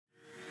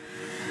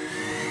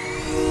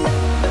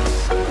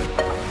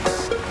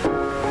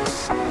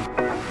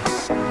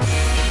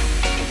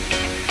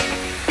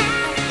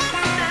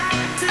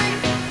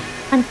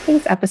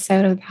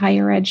episode of the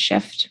Higher Ed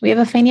Shift, we have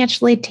a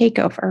financial aid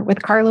takeover.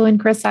 With Carlo and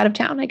Chris out of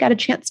town, I got a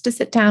chance to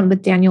sit down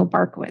with Daniel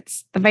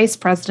Barkowitz, the Vice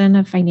President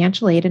of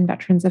Financial Aid and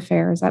Veterans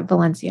Affairs at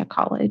Valencia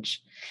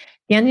College.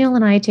 Daniel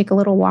and I take a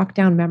little walk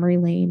down memory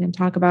lane and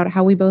talk about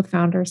how we both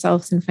found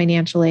ourselves in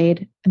financial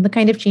aid and the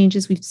kind of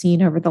changes we've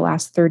seen over the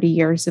last 30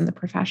 years in the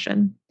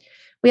profession.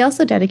 We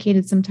also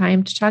dedicated some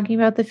time to talking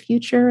about the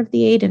future of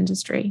the aid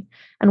industry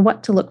and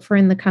what to look for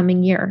in the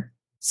coming year.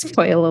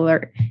 Spoiler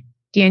alert.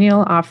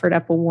 Daniel offered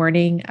up a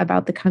warning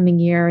about the coming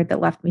year that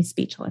left me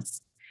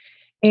speechless.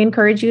 I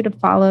encourage you to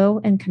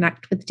follow and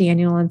connect with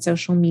Daniel on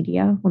social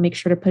media. We'll make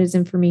sure to put his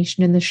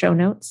information in the show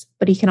notes,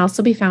 but he can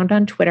also be found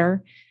on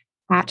Twitter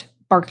at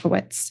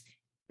Barkowitz,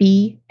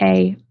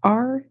 Barkowitz.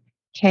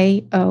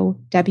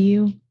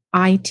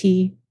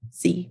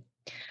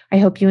 I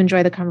hope you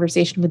enjoy the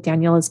conversation with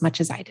Daniel as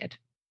much as I did.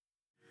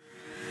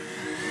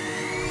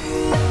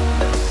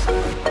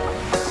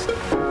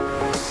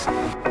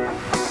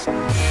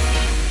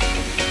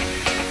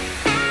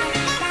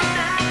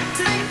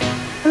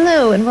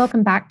 Hello, and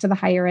welcome back to the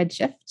Higher Ed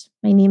Shift.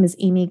 My name is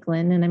Amy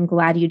Glynn, and I'm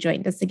glad you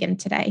joined us again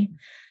today.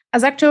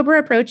 As October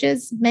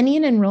approaches, many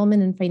in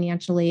enrollment in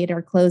financial aid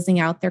are closing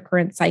out their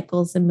current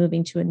cycles and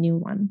moving to a new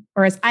one,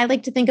 or as I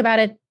like to think about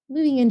it,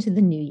 moving into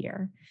the new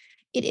year.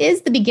 It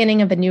is the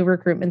beginning of a new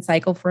recruitment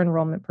cycle for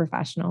enrollment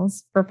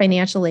professionals. For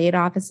financial aid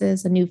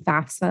offices, a new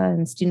FAFSA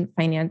and student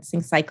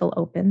financing cycle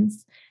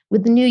opens.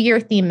 With the New Year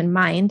theme in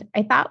mind,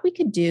 I thought we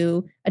could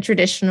do a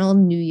traditional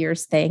New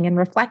Year's thing and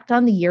reflect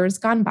on the years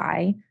gone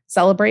by,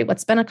 celebrate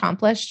what's been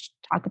accomplished,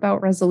 talk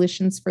about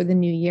resolutions for the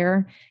new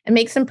year, and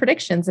make some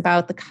predictions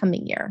about the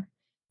coming year.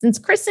 Since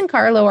Chris and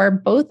Carlo are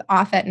both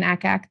off at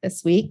NACAC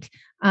this week,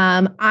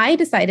 I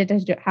decided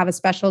to have a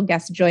special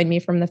guest join me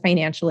from the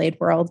financial aid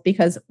world,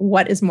 because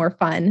what is more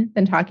fun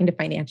than talking to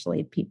financial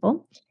aid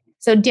people?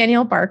 So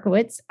Daniel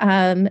Barkowitz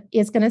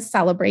is going to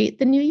celebrate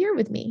the new year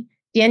with me.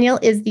 Daniel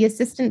is the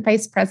Assistant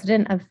Vice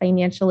President of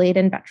Financial Aid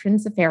and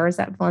Veterans Affairs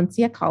at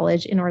Valencia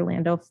College in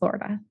Orlando,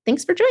 Florida.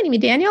 Thanks for joining me,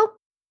 Daniel.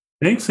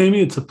 Thanks,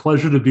 Amy. It's a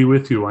pleasure to be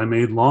with you. I'm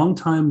a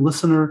longtime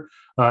listener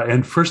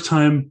and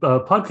first-time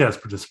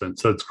podcast participant,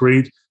 so it's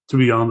great to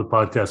be on the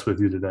podcast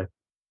with you today.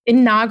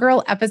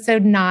 Inaugural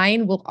episode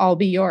 9 will all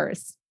be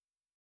yours.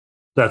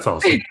 That's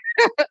awesome.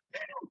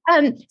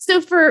 So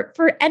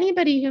for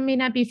anybody who may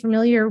not be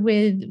familiar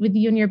with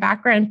you and your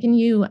background, can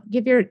you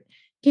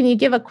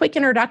give a quick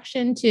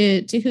introduction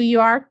to who you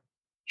are?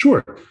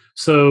 Sure.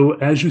 So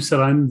as you said,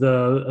 I'm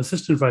the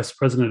Assistant Vice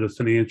President of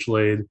Financial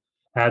Aid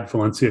at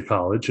Valencia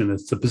College, and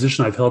it's a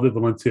position I've held at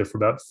Valencia for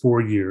about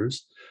 4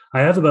 years. I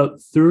have about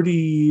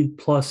 30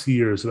 plus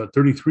years, about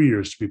 33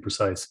 years to be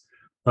precise,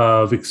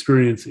 of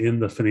experience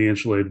in the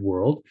financial aid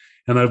world.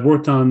 And I've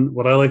worked on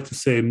what I like to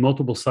say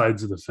multiple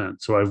sides of the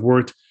fence. So I've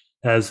worked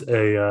as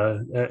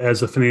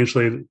a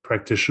financial aid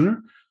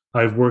practitioner.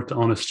 I've worked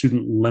on a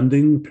student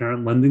lending,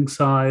 parent lending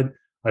side.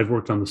 I've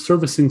worked on the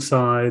servicing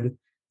side,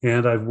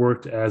 and I've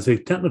worked as a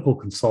technical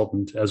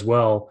consultant as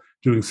well,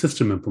 doing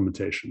system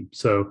implementation.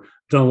 So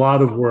done a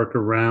lot of work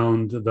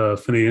around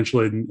the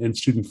financial aid and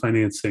student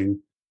financing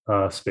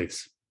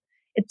space.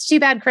 It's too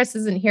bad Chris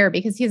isn't here,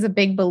 because he's a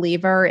big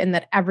believer in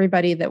that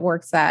everybody that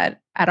works at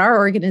our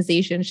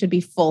organization should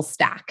be full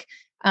stack.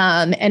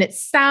 And it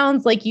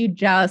sounds like you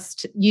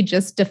just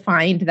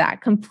defined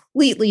that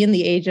completely in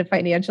the age of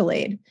financial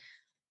aid.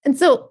 And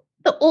so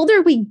the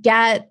older we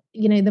get,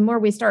 the more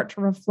we start to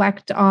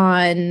reflect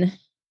on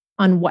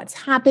what's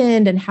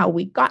happened and how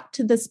we got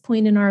to this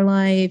point in our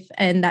life.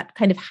 And that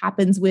kind of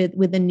happens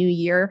with a new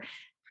year.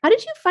 How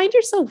did you find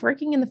yourself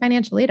working in the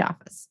financial aid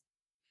office?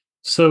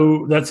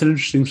 So that's an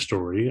interesting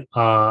story.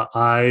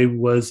 I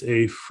was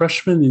a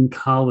freshman in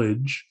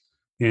college,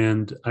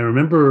 and I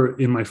remember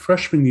in my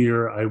freshman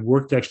year, I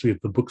worked actually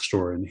at the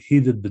bookstore and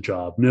hated the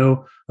job.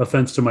 No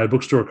offense to my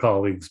bookstore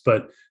colleagues,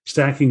 but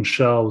stacking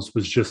shelves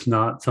was just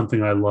not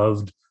something I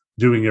loved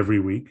doing every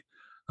week.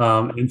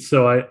 And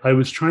so I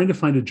was trying to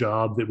find a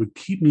job that would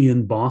keep me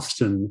in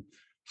Boston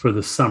for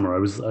the summer. I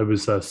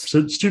was a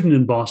student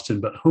in Boston,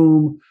 but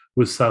home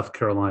was South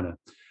Carolina.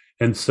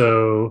 And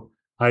so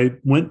I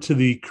went to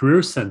the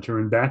Career Center,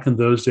 and back in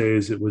those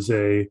days, it was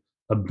a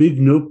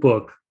big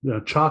notebook,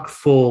 chock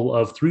full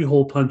of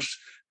 3-hole punched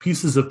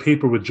pieces of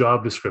paper with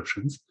job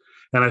descriptions.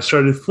 And I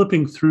started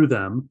flipping through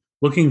them,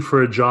 looking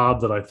for a job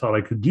that I thought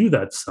I could do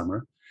that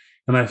summer.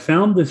 And I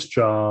found this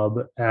job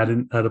at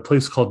a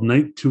place called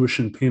Night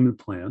Tuition Payment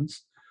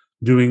Plans,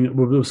 doing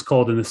what was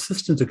called an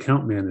assistant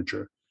account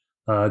manager,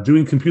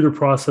 doing computer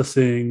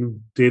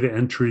processing, data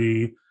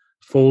entry,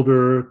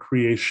 folder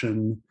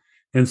creation.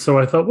 And so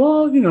I thought,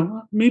 well,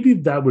 maybe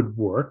that would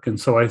work. And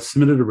so I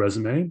submitted a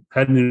resume,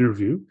 had an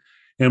interview,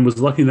 and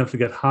was lucky enough to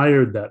get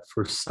hired that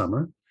first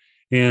summer.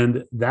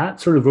 And that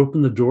sort of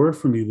opened the door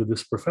for me to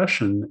this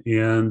profession.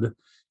 And,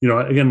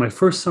 again, my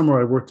first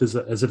summer I worked as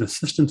an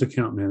assistant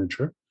account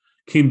manager,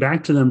 came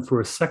back to them for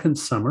a second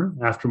summer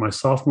after my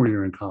sophomore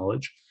year in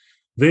college.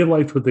 They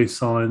liked what they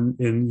saw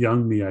in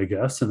young me, I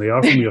guess, and they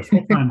offered me a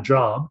full-time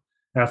job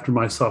after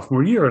my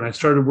sophomore year. And I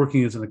started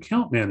working as an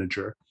account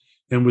manager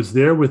and was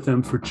there with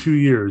them for 2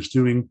 years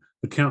doing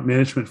account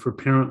management for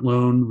parent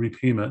loan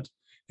repayment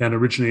and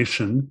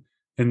origination,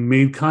 and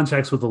made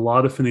contacts with a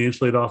lot of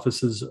financial aid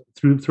offices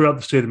throughout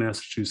the state of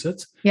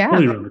Massachusetts, Yeah.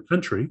 really around the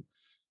country.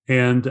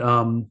 And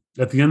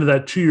at the end of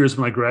that 2 years,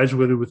 when I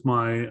graduated with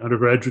my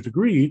undergraduate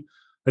degree,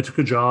 I took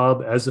a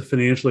job as a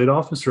financial aid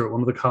officer at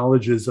one of the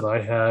colleges that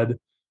I had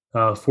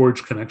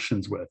forged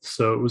connections with.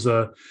 So it was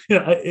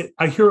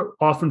I hear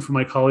often from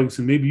my colleagues,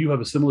 and maybe you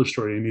have a similar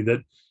story, Amy,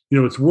 that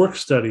it's work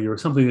study or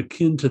something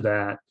akin to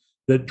that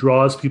that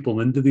draws people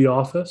into the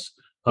office.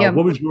 Yeah.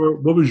 What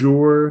was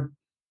your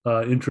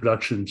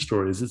introduction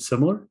story? Is it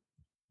similar?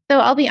 So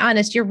I'll be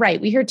honest, you're right.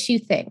 We hear two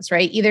things,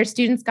 right? Either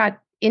students got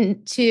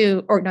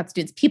into, or not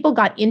students, people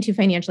got into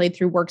financial aid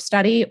through work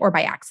study or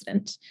by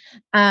accident.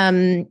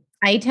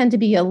 I tend to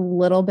be a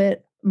little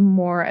bit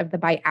more of the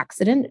by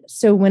accident.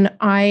 So when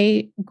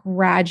I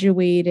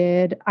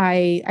graduated,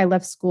 I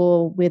left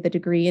school with a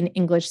degree in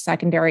English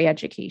secondary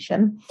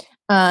education.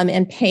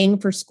 And paying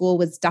for school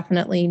was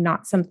definitely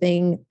not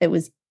something that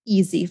was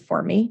easy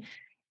for me.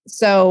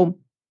 So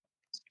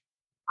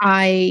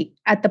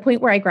at the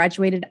point where I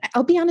graduated,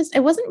 I'll be honest, I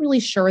wasn't really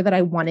sure that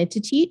I wanted to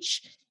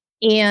teach.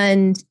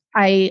 And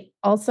I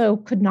also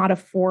could not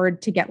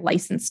afford to get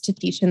licensed to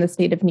teach in the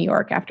state of New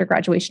York after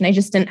graduation. I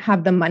just didn't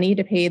have the money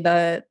to pay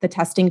the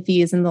testing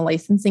fees and the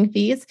licensing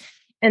fees.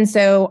 And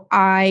so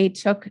I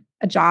took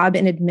a job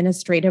in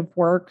administrative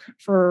work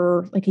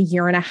for like a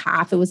year and a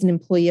half. It was an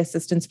employee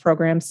assistance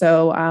program.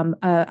 So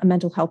a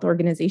mental health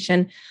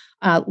organization.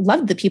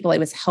 Loved the people I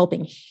was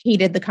helping,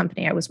 hated the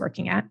company I was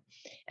working at.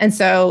 And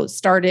so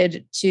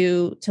started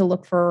to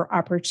look for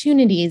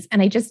opportunities.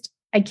 And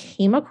I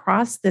came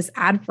across this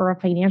ad for a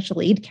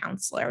financial aid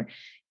counselor.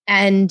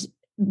 And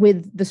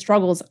with the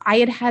struggles I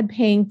had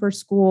paying for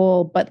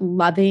school, but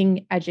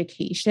loving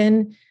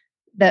education,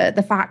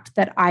 the fact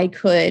that I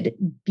could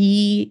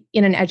be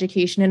in an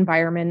education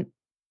environment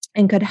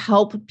and could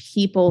help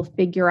people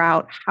figure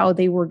out how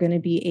they were going to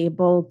be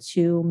able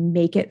to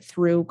make it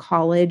through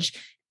college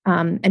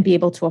and be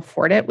able to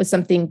afford it was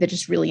something that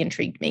just really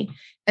intrigued me.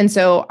 And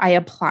so I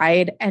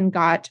applied and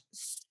got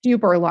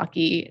super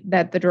lucky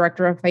that the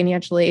director of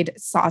financial aid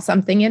saw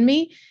something in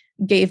me,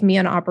 gave me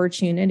an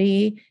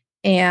opportunity,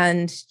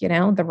 and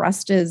the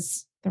rest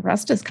is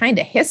kind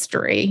of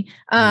history.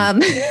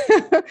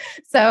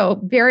 So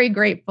very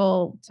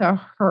grateful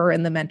to her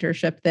and the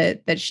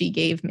mentorship that she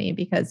gave me,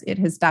 because it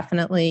has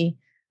definitely,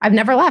 I've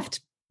never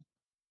left.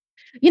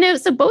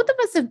 So both of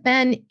us have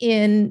been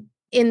in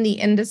the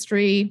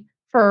industry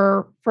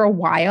for a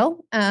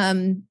while.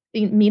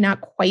 Me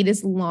not quite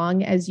as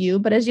long as you,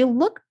 but as you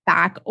look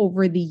back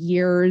over the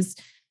years,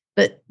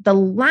 the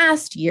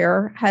last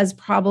year has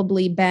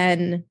probably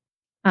been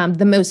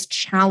the most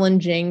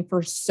challenging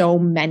for so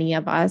many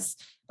of us.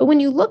 But when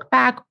you look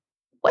back,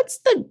 what's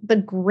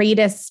the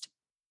greatest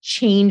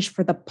change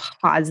for the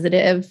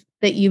positive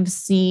that you've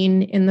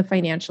seen in the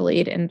financial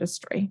aid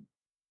industry?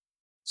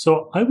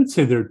 So I would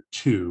say there are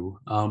two.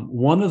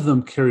 One of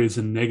them carries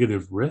a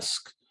negative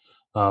risk,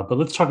 but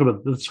let's talk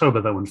about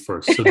that one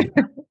first. So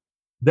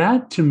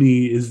that to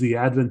me is the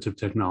advent of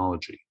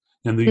technology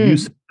and the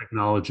use of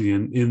technology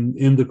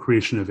in the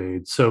creation of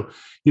aid. So,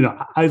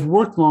 I've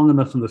worked long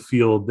enough in the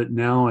field that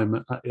now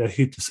I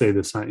hate to say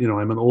this, I'm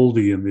an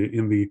oldie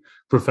in the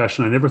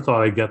profession. I never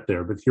thought I'd get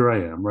there, but here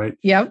I am, right?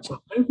 Yep. So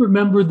I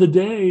remember the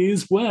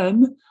days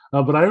when,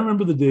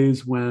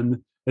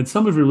 and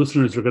some of your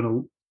listeners are going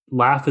to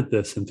laugh at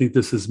this and think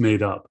this is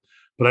made up,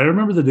 but I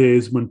remember the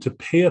days when to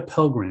pay a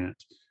Pell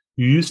Grant,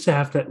 you used to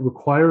have to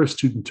require a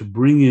student to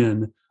bring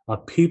in a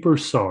paper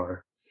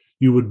SAR.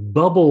 You would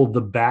bubble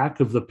the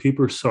back of the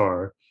paper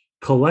SAR,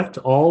 collect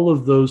all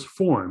of those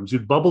forms.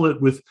 You'd bubble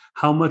it with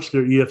how much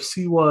their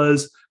EFC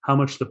was, how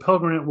much the Pell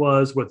Grant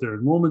was, what their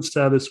enrollment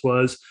status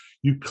was.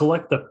 You'd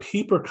collect the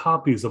paper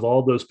copies of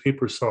all those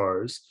paper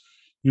SARs.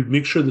 You'd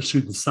make sure the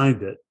student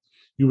signed it.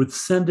 You would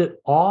send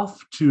it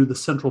off to the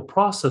central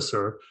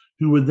processor,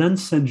 who would then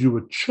send you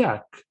a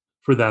check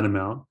for that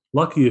amount,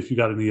 lucky if you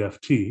got an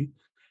EFT.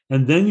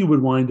 And then you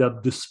would wind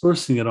up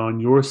dispersing it on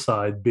your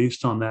side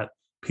based on that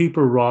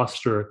paper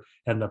roster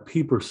and the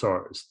paper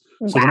SARs.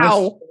 So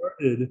wow.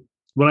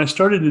 when I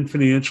started in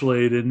financial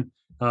aid in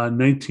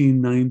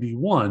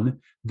 1991,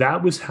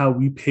 that was how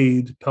we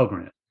paid Pell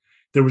Grant.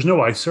 There was no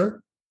ICER.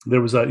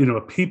 There was a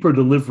paper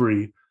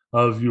delivery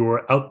of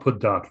your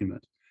output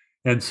document.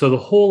 And so the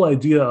whole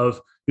idea of,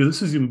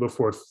 this is even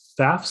before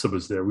FAFSA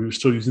was there. We were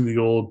still using the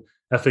old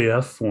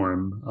FAF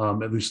form,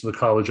 at least in the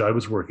college I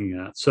was working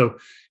at. So,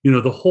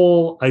 the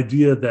whole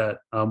idea that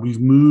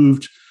we've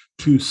moved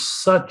to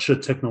such a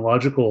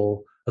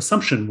technological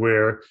assumption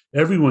where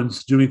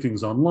everyone's doing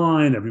things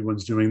online,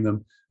 everyone's doing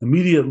them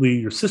immediately,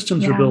 your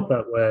systems are built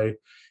that way.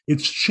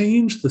 It's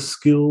changed the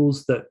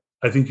skills that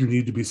I think you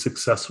need to be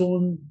successful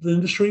in the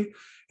industry.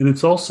 And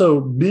it's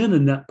also been a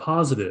net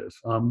positive.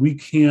 We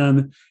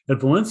can, at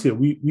Valencia,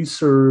 we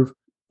serve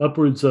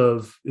upwards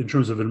of, in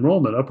terms of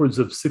enrollment, upwards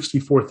of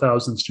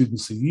 64,000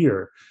 students a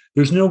year.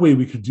 There's no way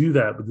we could do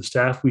that with the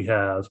staff we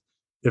have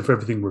if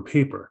everything were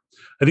paper.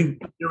 I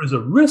think there is a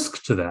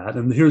risk to that,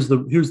 and here's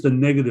the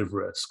negative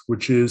risk,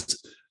 which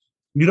is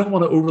you don't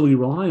want to overly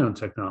rely on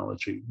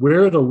technology.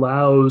 Where it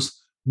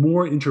allows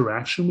more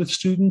interaction with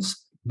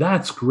students,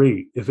 that's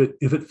great. If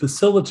it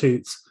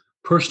facilitates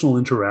personal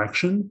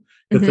interaction,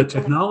 if the Mhm.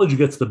 technology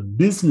gets the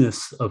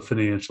business of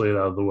financial aid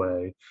out of the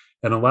way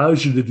and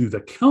allows you to do the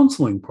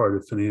counseling part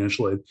of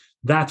financial aid,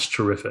 that's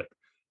terrific.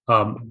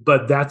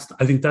 But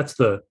I think that's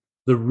the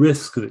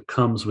risk that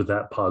comes with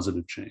that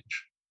positive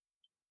change.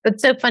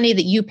 It's so funny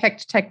that you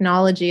picked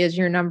technology as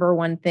your number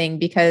one thing,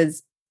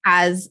 because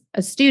as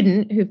a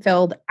student who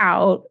filled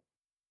out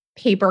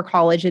paper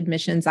college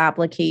admissions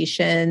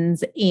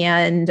applications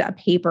and a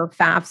paper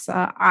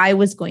FAFSA, I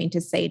was going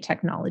to say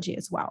technology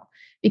as well,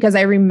 because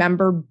I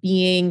remember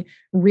being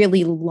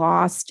really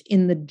lost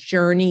in the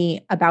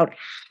journey about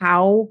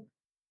how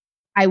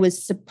I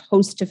was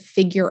supposed to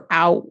figure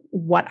out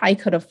what I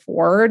could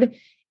afford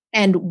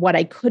and what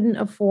I couldn't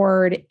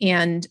afford,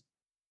 and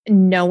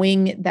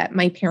knowing that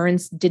my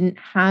parents didn't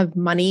have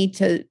money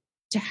to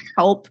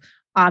help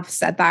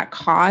offset that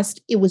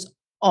cost. It was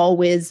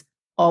always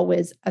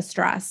a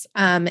stress.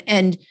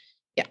 And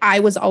I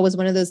was always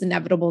one of those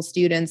inevitable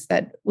students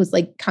that was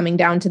like coming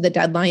down to the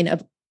deadline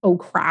of, oh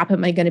crap,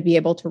 am I going to be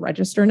able to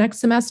register next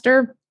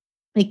semester?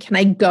 Like, can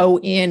I go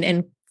in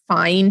and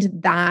find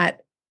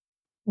that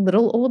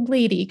little old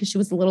lady, because she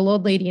was a little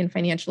old lady in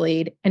financial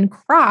aid, and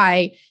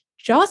cry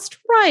just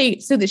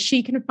right so that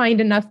she can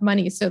find enough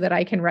money so that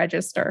I can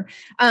register.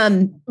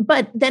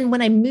 But then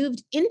when I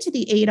moved into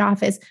the aid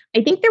office,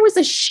 I think there was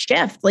a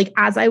shift, like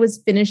as I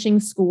was finishing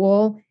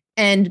school.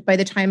 And by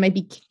the time I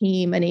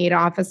became an aid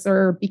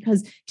officer,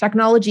 because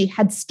technology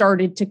had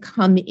started to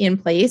come in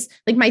place,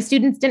 like my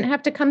students didn't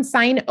have to come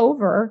sign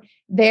over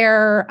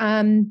their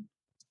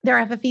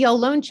FFEL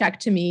loan check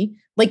to me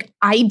like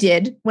I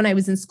did when I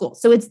was in school.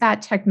 So it's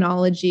that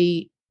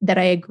technology that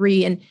I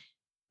agree. And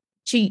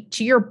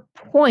to your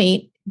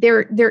point,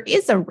 there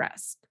is a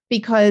risk,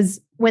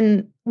 because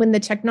when the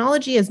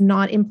technology is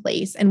not in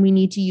place and we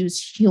need to use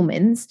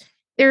humans,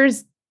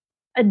 there's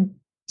a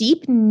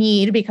deep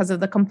need, because of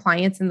the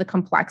compliance and the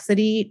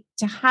complexity,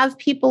 to have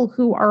people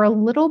who are a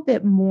little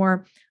bit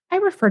more, I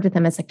refer to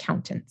them as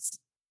accountants.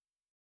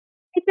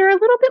 They're a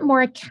little bit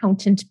more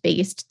accountant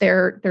based.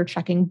 They're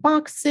checking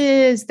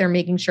boxes, they're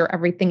making sure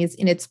everything is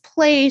in its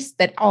place,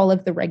 that all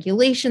of the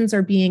regulations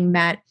are being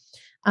met.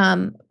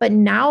 But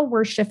now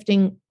we're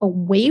shifting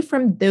away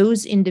from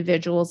those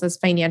individuals as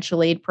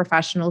financial aid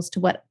professionals to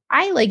what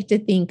I like to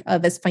think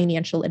of as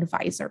financial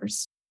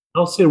advisors.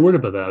 I'll say a word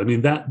about that. I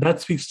mean,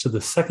 that speaks to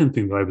the second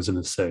thing that I was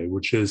going to say,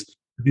 which is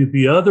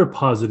the other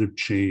positive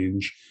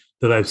change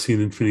that I've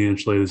seen in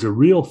financial aid is a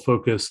real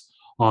focus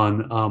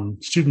on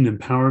student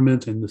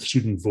empowerment and the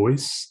student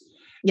voice,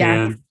 Yes.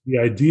 and the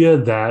idea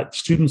that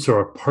students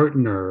are a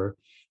partner,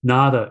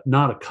 not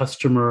a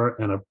customer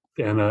and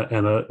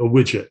a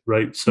widget,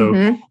 right? So,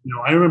 Mhm.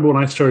 I remember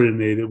when I started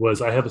in aid, it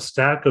was I have a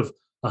stack of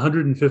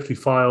 150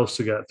 files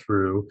to get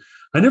through.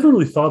 I never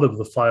really thought of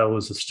the file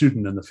as a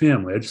student and the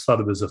family. I just thought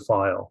of it as a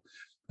file.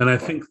 And I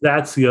think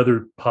that's the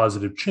other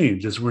positive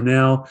change is we're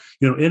now,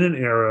 in an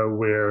era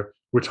where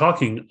we're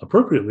talking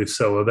appropriately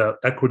so about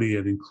equity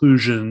and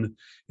inclusion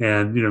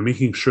and,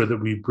 making sure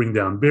that we bring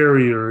down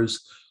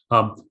barriers.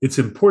 It's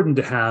important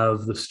to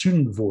have the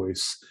student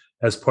voice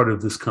as part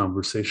of this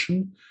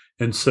conversation.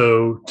 And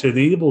so to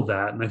enable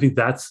that, and I think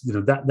that's,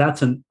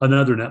 that's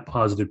another net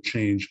positive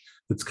change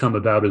that's come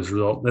about as a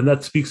result. And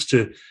that speaks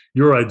to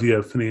your idea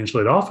of financial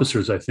aid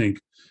officers, I think,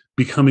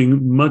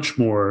 becoming much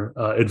more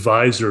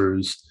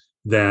advisors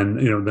than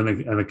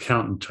an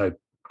accountant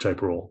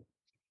type role.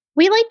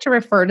 We like to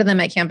refer to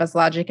them at Campus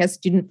Logic as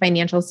student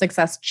financial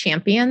success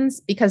champions,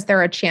 because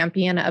they're a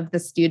champion of the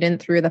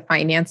student through the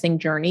financing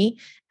journey.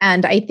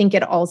 And I think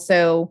it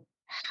also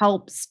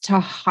helps to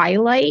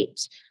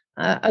highlight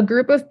a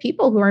group of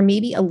people who are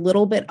maybe a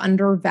little bit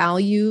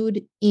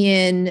undervalued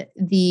in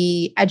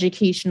the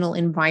educational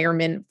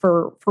environment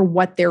for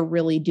what they're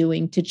really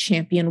doing to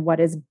champion what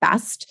is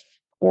best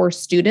for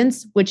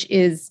students, which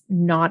is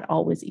not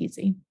always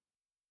easy.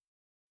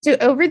 So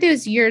over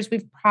those years,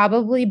 we've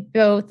probably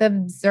both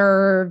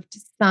observed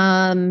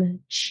some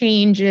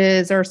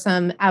changes or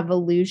some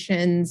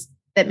evolutions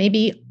that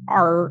maybe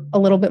are a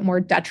little bit more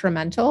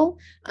detrimental,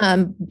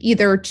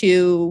 either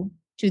to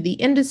the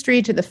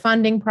industry, to the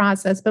funding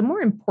process, but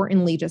more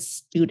importantly, to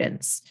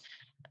students.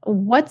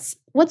 What's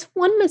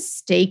one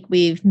mistake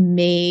we've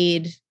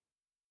made?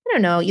 I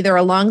don't know, either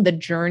along the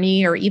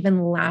journey or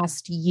even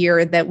last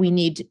year that we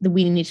need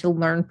to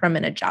learn from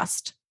and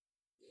adjust.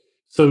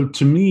 So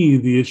to me,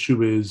 the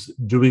issue is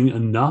doing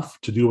enough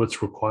to do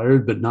what's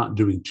required, but not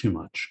doing too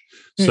much.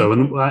 So,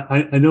 Mm.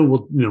 and I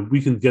know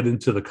we can get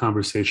into the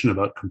conversation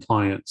about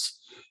compliance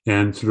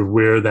and sort of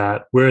where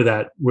that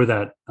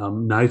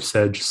knife's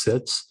edge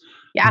sits.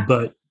 Yeah.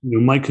 But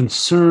my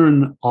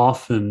concern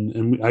often,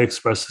 and I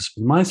express this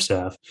with my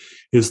staff,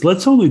 is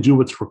let's only do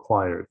what's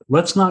required.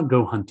 Let's not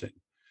go hunting.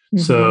 Mhm.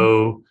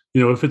 So,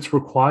 if it's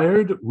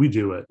required, we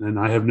do it, and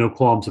I have no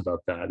qualms about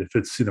that. If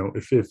it's,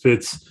 if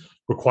it's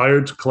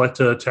required to collect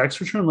a tax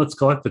return, let's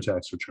collect the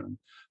tax return.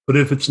 But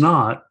if it's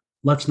not,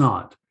 let's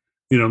not.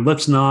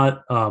 let's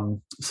not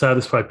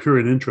satisfy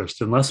period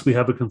interest unless we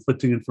have a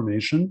conflicting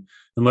information,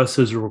 unless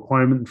there's a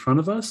requirement in front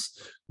of us.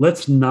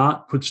 Let's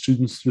not put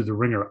students through the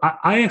ringer.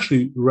 I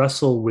actually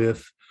wrestle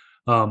with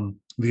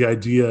the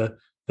idea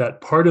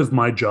that part of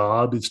my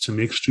job is to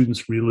make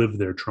students relive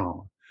their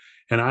trauma.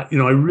 And I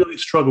really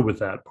struggle with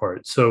that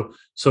part. So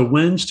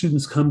when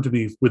students come to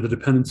me with a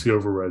dependency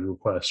override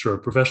request or a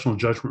professional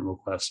judgment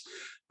request,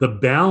 the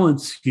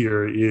balance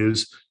here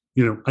is,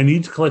 I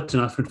need to collect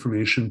enough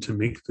information to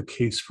make the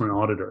case for an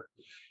auditor.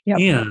 Yep.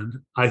 And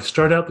I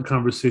start out the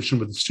conversation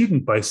with the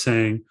student by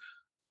saying,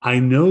 I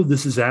know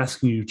this is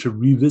asking you to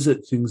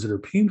revisit things that are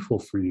painful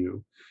for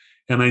you,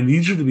 and I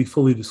need you to be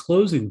fully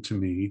disclosing to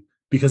me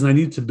because I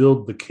need to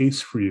build the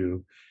case for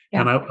you.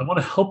 Yeah. And I want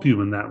to help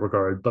you in that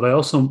regard, but I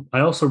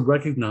also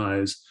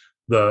recognize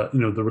the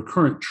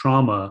recurrent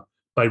trauma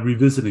by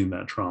revisiting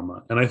that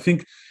trauma. And I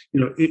think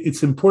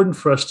it's important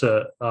for us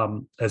to,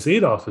 as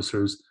aid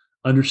officers,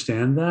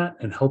 understand that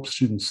and help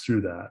students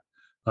through that,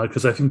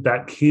 because I think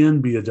that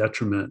can be a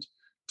detriment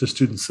to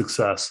student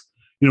success.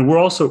 We're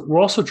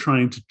also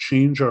trying to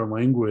change our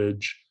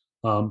language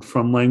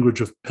from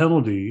language of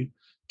penalty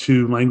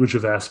to language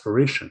of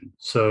aspiration.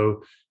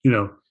 So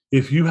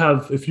if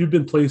you've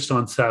been placed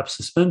on SAP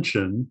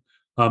suspension,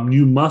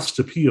 you must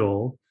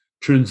appeal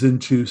turns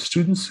into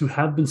students who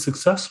have been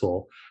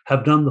successful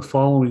have done the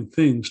following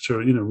things to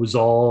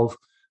resolve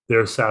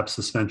their SAP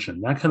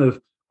suspension. That kind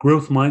of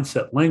growth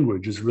mindset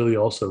language is really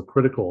also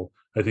critical,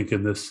 I think,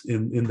 in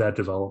that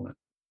development.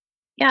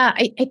 Yeah,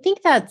 I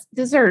think that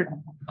those are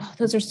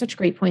such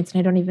great points, and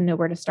I don't even know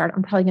where to start.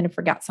 I'm probably going to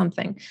forget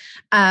something.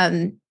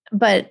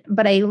 But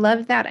I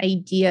love that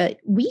idea.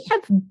 We've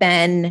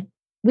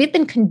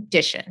been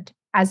conditioned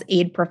as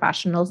aid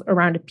professionals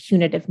around a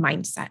punitive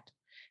mindset,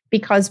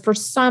 because for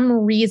some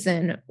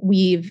reason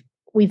we've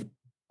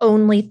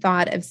only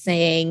thought of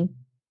saying,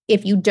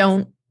 if you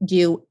don't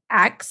do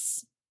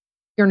X,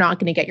 you're not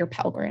going to get your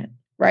Pell Grant,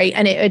 right?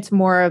 And it's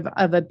more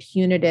of a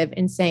punitive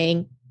in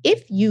saying,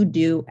 if you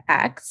do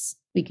X,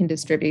 we can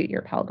distribute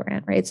your Pell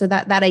Grant, right? So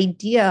that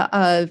idea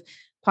of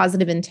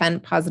positive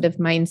intent, positive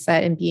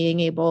mindset, and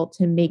being able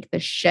to make the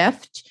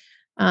shift,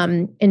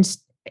 and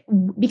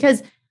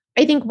because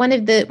I think one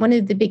of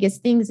the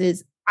biggest things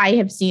is I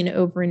have seen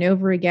over and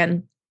over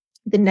again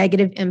the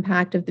negative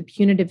impact of the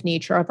punitive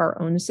nature of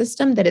our own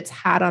system that it's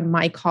had on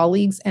my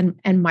colleagues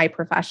and my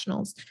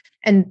professionals.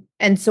 And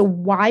so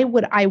why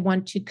would I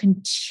want to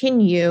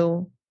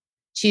continue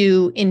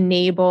to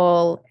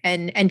enable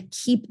and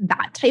keep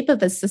that type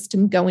of a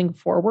system going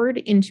forward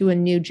into a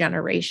new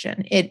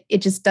generation?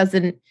 It just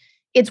doesn't.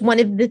 It's one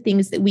of the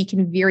things that we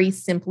can very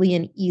simply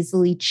and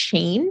easily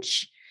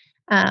change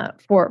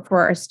for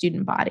our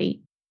student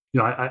body.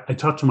 I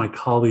talk to my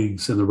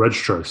colleagues in the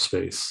registrar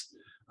space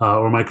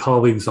or my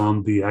colleagues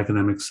on the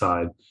academic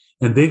side,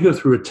 and they go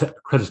through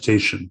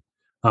accreditation.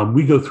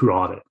 We go through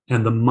audit,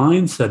 and the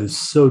mindset is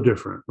so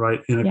different,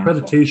 right? In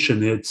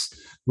accreditation, it's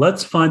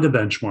let's find a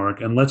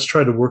benchmark and let's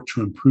try to work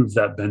to improve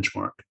that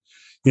benchmark.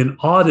 In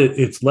audit,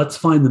 it's let's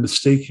find the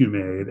mistake you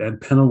made and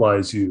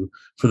penalize you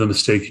for the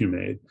mistake you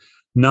made.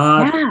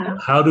 Not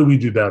how do we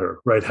do better,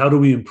 right? How do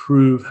we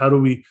improve? How do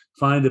we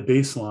find a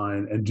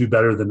baseline and do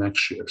better the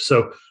next year?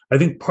 So I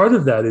think part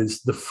of that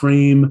is the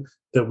frame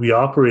that we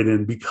operate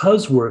in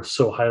because we're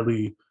so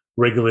highly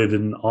regulated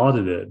and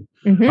audited.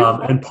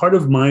 Mm-hmm. And part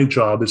of my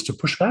job is to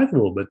push back a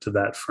little bit to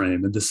that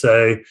frame and to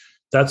say,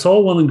 that's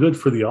all well and good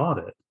for the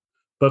audit.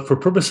 But for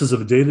purposes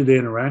of a day-to-day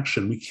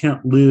interaction, we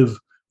can't live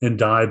and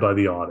die by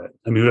the audit.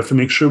 I mean, we have to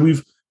make sure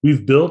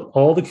we've built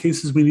all the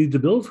cases we need to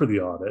build for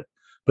the audit.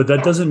 But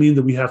that doesn't mean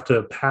that we have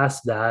to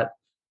pass that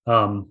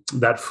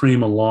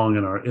frame along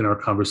in our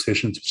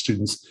conversations with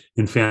students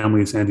and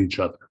families and each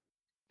other.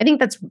 I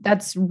think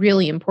that's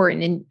really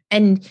important.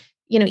 And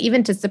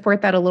even to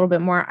support that a little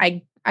bit more,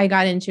 I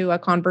got into a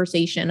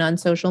conversation on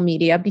social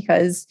media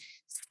because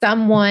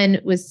someone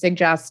was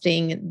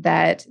suggesting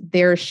that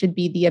there should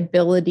be the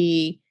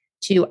ability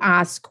to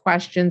ask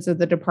questions of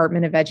the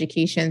Department of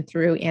Education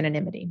through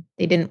anonymity.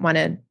 They didn't want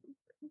to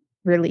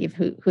relieve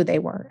who they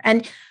were.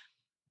 And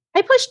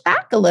I pushed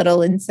back a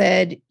little and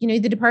said, the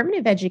Department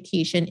of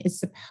Education is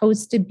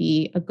supposed to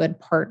be a good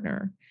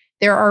partner.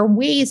 There are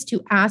ways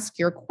to ask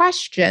your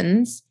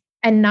questions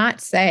and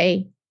not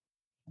say,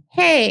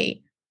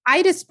 hey,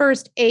 I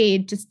dispersed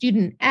aid to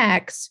student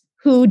X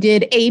who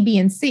did A, B,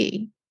 and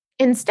C.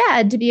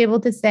 Instead, to be able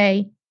to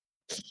say,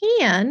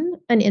 can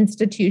an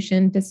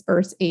institution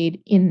disperse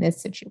aid in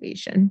this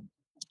situation?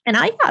 And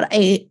I got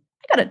a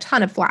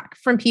ton of flack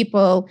from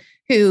people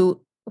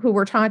who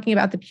were talking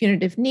about the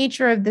punitive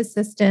nature of the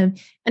system.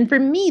 And for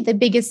me, the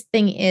biggest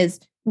thing is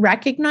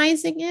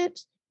recognizing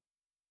it,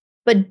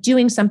 but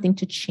doing something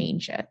to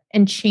change it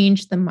and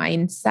change the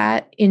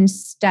mindset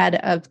instead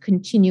of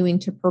continuing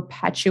to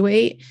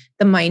perpetuate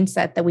the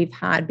mindset that we've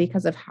had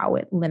because of how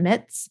it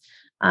limits,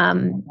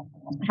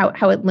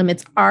 how it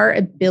limits our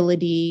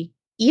ability,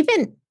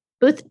 even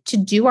both to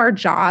do our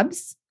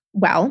jobs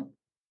well,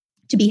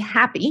 to be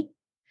happy,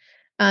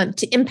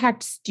 to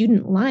impact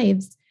student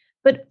lives,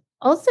 but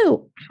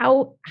also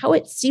how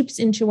it seeps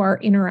into our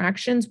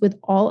interactions with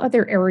all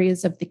other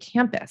areas of the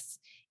campus.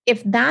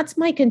 If that's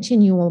my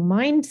continual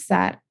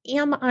mindset,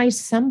 am I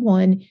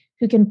someone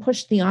who can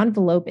push the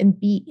envelope and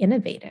be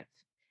innovative?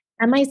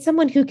 Am I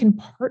someone who can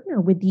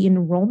partner with the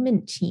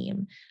enrollment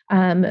team,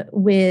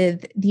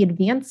 with the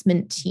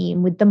advancement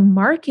team, with the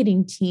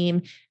marketing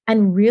team,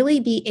 and really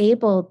be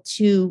able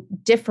to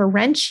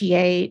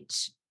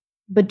differentiate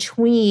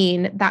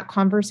between that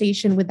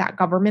conversation with that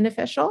government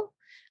official,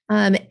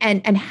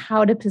 and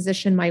how to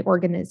position my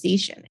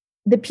organization?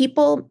 The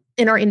people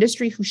in our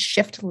industry who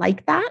shift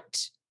like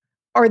that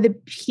are the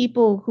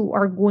people who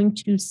are going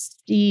to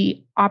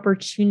see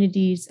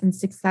opportunities and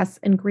success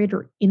and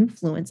greater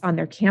influence on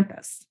their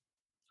campus.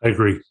 I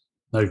agree.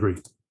 I agree.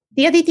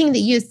 The other thing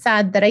that you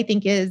said that I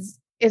think is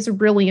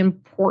really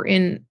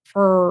important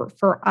for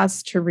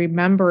us to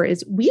remember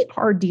is we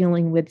are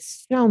dealing with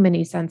so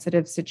many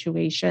sensitive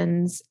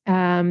situations,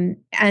 and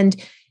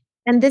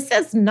this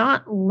is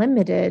not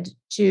limited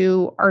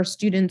to our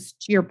students,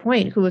 to your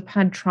point, who have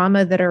had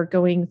trauma, that are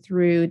going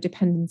through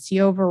dependency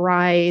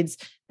overrides,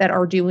 that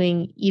are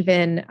doing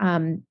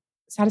even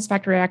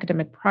satisfactory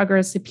academic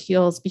progress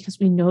appeals, because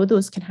we know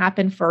those can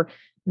happen for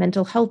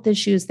mental health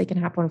issues. They can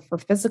happen for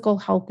physical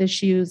health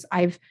issues.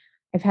 I've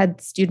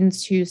had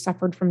students who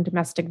suffered from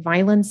domestic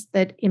violence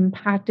that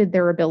impacted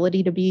their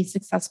ability to be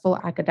successful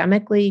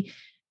academically.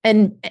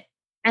 And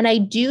I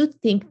do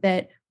think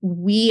that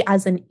we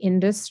as an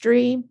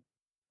industry,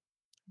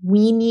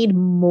 we need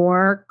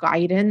more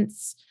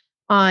guidance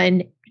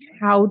on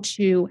how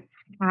to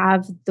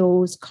have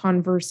those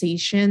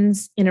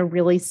conversations in a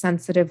really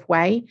sensitive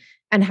way,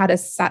 and how to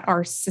set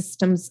our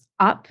systems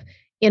up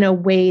in a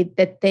way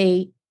that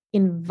they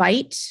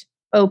invite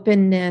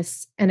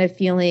openness and a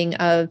feeling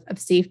of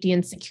safety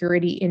and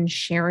security in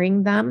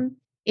sharing them,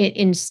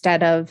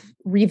 instead of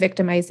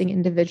re-victimizing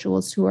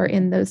individuals who are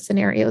in those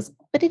scenarios.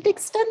 But it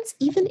extends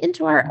even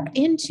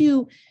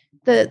into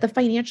the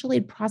financial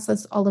aid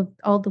process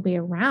all the way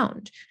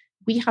around.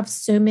 We have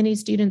so many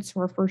students who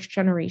are first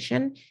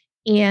generation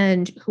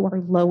and who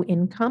are low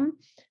income,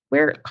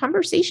 where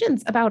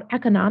conversations about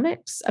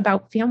economics,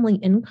 about family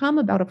income,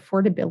 about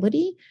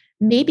affordability,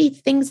 maybe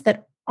things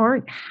that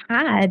aren't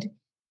had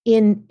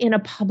in a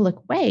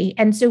public way.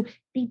 And so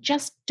they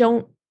just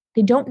don't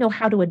know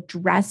how to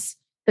address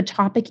the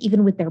topic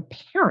even with their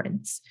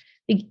parents.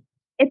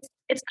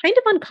 It's kind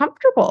of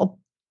uncomfortable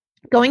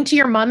going to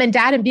your mom and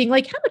dad and being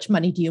like, how much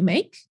money do you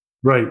make?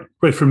 Right.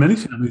 Right. For many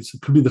families,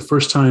 it could be the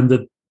first time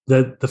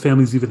that the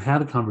families even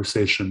had a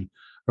conversation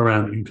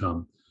around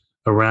income,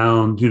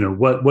 around,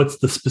 what's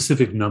the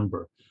specific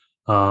number.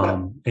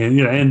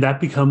 And that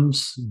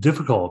becomes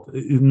difficult,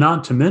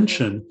 not to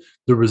mention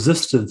the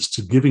resistance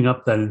to giving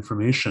up that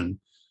information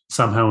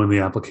somehow in the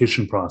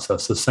application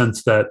process, a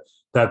sense that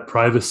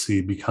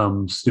privacy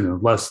becomes,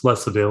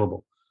 less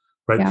available.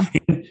 Right. Yeah.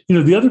 And,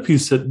 the other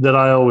piece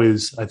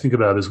that I think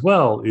about as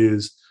well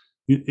is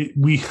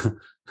we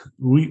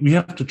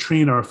have to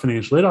train our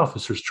financial aid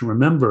officers to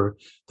remember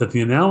that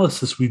the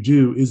analysis we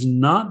do is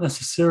not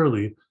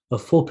necessarily a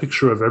full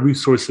picture of every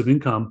source of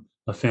income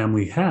a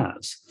family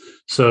has.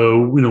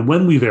 So,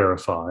 when we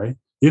verify,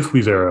 if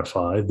we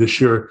verify, this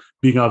year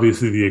being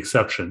obviously the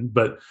exception,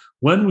 but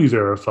when we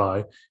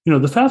verify, the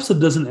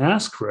FAFSA doesn't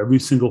ask for every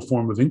single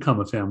form of income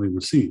a family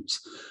receives.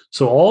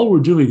 So all we're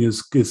doing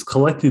is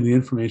collecting the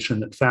information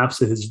that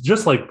FAFSA has,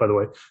 just like, by the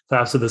way,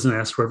 FAFSA doesn't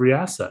ask for every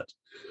asset.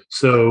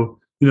 So,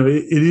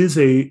 it is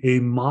a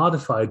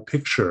modified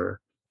picture.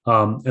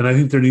 And I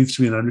think there needs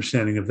to be an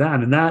understanding of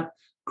that. And that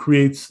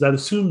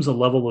assumes a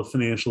level of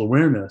financial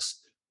awareness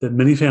that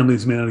many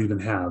families may not even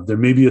have. There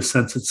may be a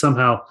sense that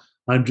somehow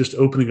I'm just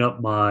opening up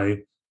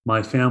my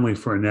family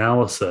for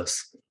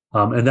analysis.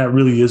 And that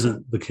really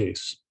isn't the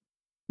case.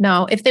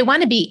 No, if they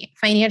want to be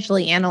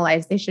financially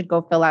analyzed, they should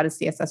go fill out a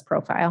CSS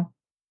profile.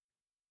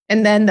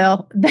 And then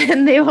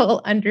they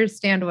will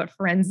understand what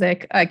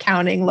forensic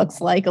accounting looks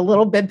like a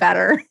little bit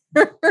better.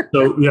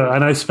 So, yeah,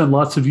 and I spent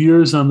lots of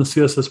years on the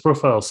CSS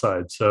profile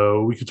side,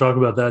 so we could talk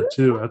about that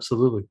too.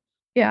 Absolutely.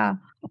 Yeah.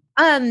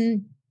 All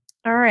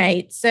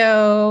right.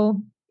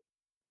 So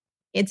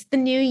it's the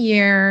new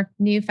year,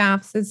 new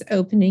FAFSA is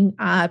opening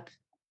up.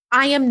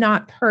 I am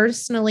not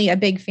personally a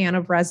big fan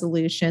of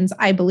resolutions.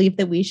 I believe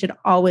that we should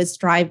always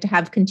strive to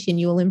have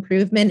continual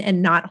improvement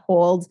and not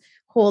hold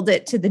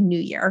it to the new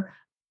year.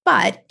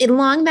 But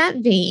along that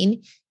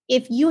vein,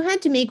 if you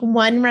had to make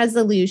one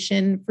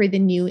resolution for the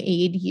new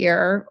aid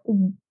year,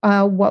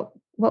 what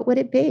would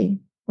it be?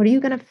 What are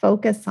you going to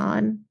focus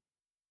on?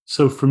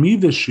 So for me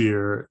this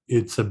year,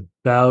 it's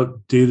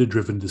about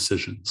data-driven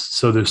decisions.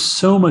 So there's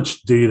so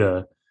much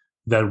data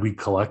that we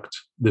collect.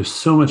 There's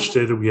so much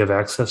data we have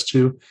access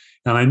to.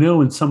 And I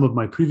know in some of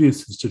my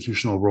previous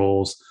institutional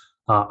roles,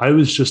 I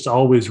was just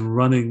always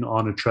running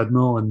on a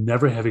treadmill and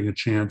never having a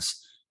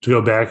chance to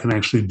go back and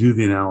actually do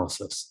the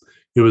analysis.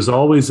 It was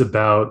always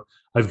about,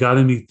 I've got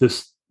to meet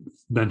this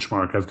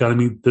benchmark. I've got to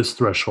meet this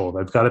threshold.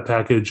 I've got to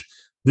package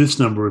this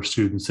number of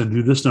students and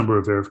do this number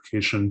of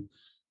verification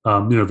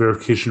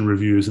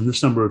reviews and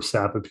this number of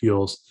SAP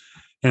appeals.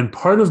 And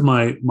part of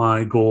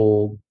my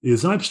goal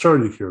is, and I've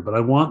started here, but I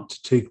want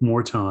to take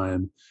more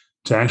time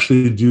to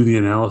actually do the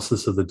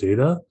analysis of the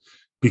data,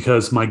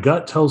 because my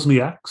gut tells me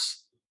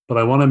X, but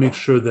I want to make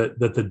sure that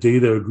the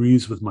data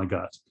agrees with my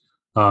gut.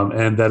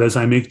 And that as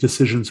I make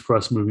decisions for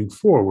us moving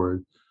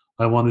forward,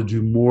 I want to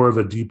do more of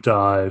a deep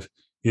dive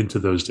into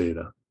those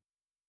data.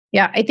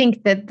 Yeah, I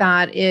think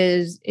that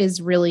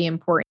is really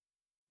important.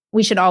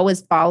 We should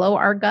always follow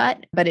our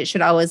gut, but it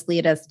should always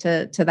lead us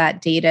to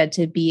that data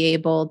to be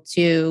able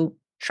to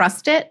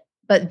trust it,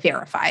 but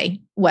verify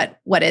what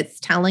it's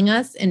telling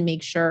us and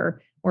make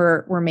sure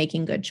we're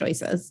making good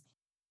choices.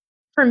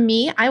 For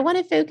me, I want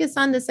to focus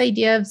on this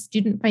idea of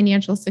student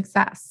financial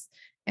success.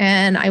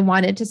 And I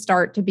wanted to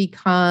start to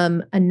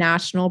become a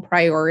national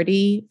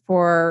priority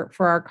for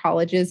our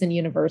colleges and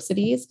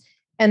universities.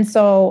 And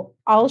so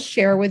I'll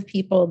share with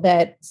people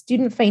that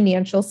student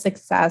financial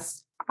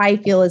success, I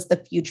feel, is the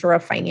future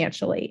of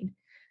financial aid,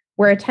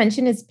 where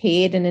attention is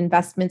paid and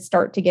investments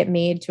start to get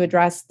made to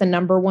address the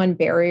number one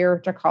barrier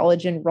to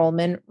college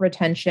enrollment,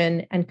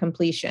 retention, and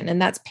completion,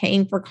 and that's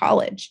paying for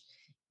college.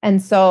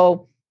 And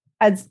so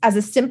as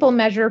a simple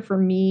measure for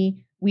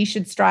me, we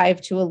should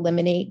strive to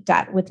eliminate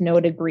debt with no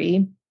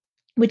degree,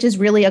 which is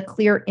really a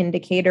clear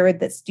indicator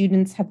that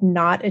students have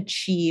not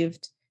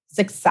achieved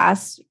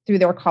success through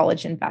their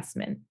college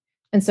investment.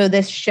 And so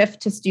this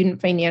shift to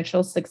student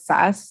financial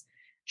success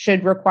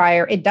does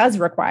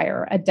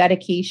require a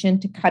dedication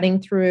to cutting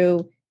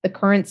through the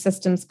current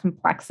system's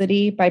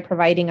complexity by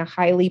providing a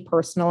highly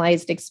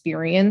personalized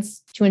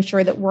experience to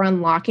ensure that we're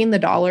unlocking the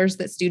dollars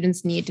that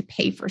students need to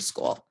pay for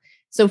school.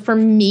 So for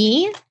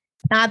me,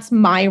 that's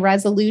my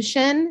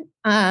resolution.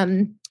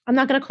 I'm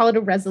not going to call it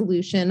a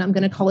resolution. I'm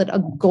going to call it a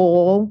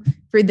goal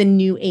for the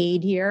new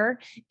aid year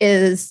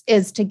is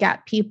to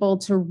get people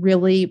to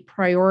really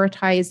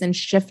prioritize and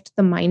shift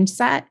the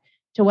mindset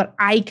to what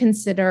I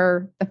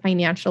consider the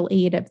financial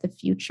aid of the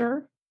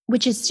future,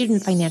 which is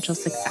student financial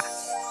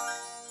success.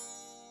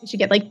 You should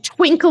get like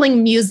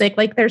twinkling music,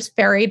 like there's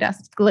fairy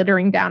dust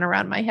glittering down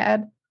around my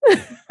head.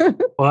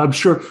 Well, I'm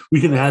sure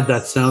we can add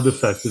that sound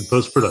effect in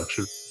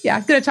post-production. Yeah,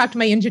 I'm going to talk to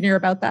my engineer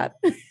about that.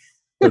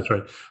 That's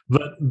right.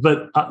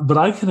 But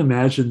I can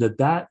imagine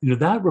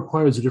that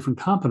requires a different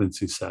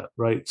competency set,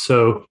 right?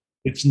 So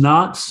it's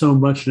not so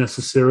much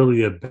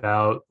necessarily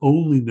about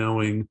only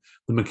knowing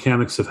the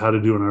mechanics of how to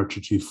do an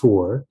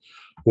RTT4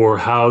 or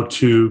how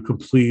to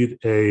complete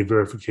a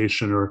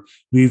verification or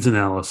needs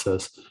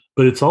analysis,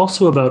 but it's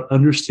also about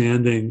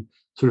understanding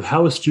sort of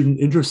how a student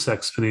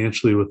intersects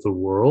financially with the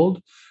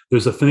world.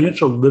 There's a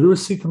financial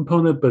literacy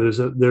component, but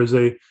there's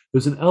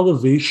an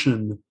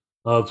elevation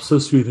of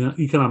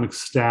socioeconomic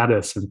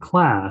status and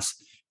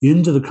class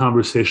into the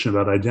conversation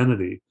about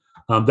identity.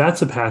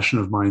 That's a passion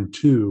of mine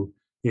too,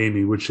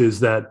 Amy, which is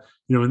that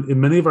in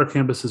many of our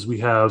campuses we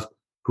have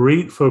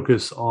great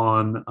focus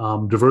on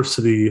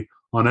diversity,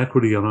 on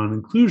equity, and on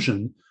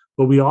inclusion,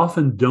 but we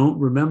often don't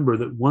remember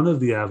that one of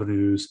the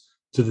avenues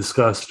to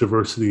discuss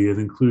diversity and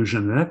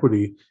inclusion and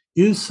equity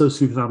is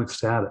socioeconomic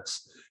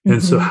status. Mm-hmm.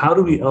 And so how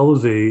do we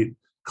elevate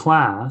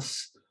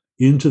class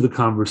into the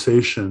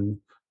conversation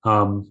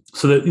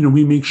so that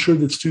we make sure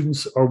that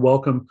students are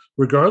welcome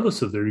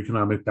regardless of their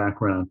economic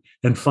background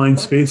and find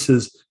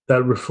spaces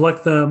that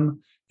reflect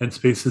them and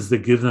spaces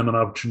that give them an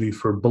opportunity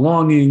for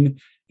belonging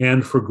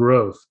and for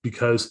growth,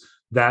 because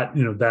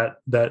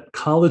that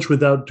college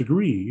without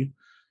degree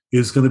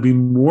is going to be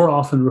more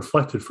often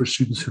reflected for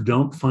students who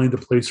don't find a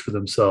place for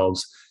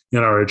themselves in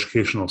our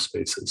educational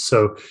spaces.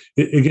 So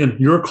again,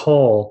 your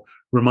call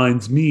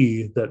reminds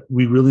me that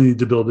we really need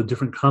to build a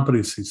different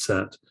competency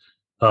set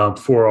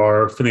for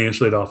our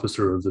financial aid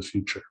officer of the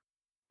future.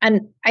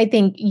 And I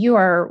think you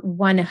are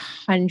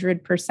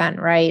 100%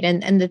 right.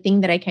 And the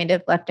thing that I kind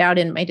of left out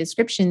in my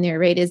description there,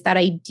 right, is that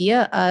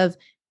idea of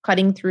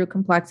cutting through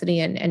complexity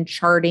and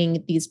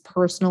charting these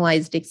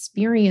personalized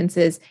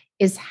experiences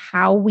is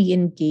how we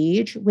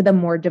engage with a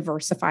more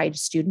diversified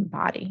student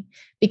body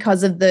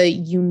because of the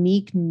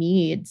unique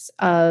needs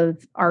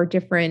of our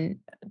different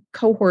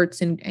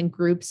cohorts and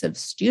groups of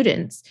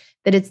students,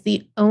 that it's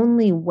the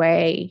only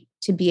way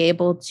to be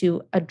able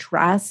to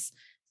address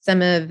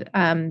some of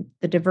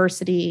the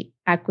diversity,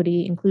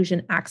 equity,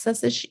 inclusion,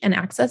 access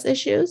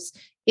issues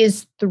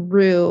is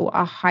through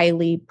a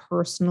highly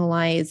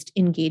personalized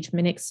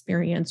engagement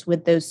experience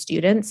with those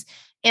students.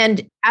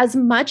 And as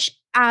much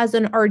as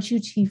an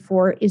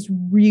R2T4 is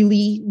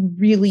really,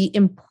 really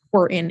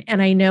important,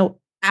 and I know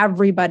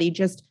everybody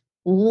just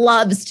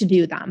loves to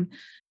do them,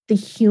 the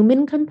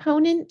human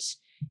component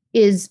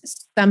is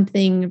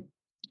something,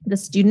 the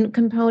student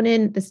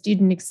component, the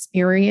student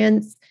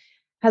experience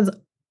has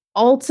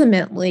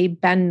ultimately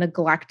been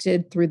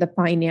neglected through the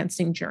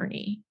financing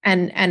journey.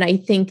 And I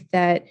think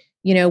that,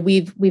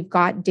 we've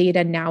got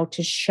data now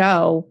to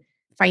show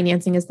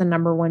financing is the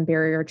number one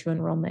barrier to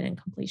enrollment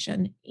and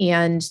completion.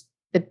 And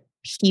the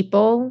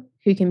people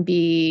who can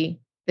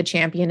be the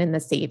champion and the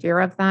savior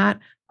of that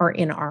are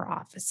in our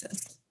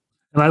offices.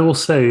 And I will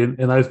say,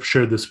 and I've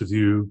shared this with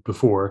you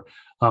before,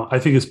 I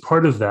think as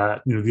part of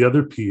that, the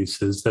other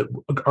piece is that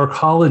our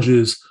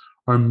colleges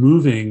are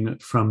moving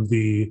from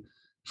the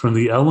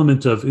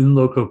element of in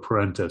loco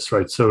parentis,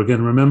 right? So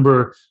again,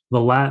 remember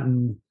the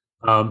Latin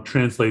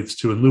translates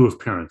to in lieu of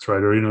parents,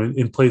 right? Or,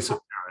 in place of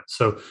parents.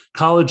 So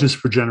colleges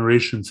for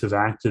generations have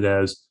acted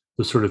as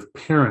the sort of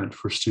parent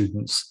for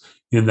students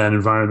in that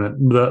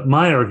environment.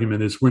 My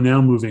argument is we're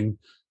now moving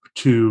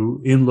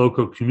to in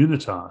loco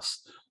communitas.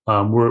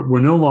 We're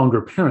no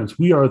longer parents.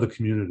 We are the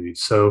community.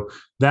 So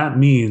that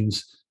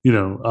means,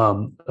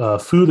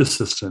 food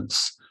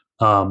assistance,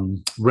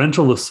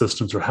 rental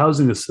assistance or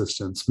housing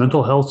assistance,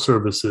 mental health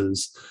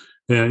services,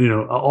 and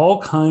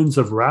all kinds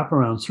of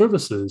wraparound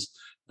services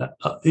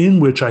in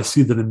which I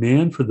see the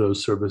demand for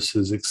those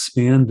services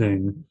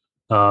expanding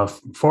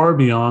far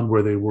beyond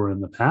where they were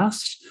in the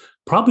past.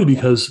 Probably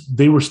because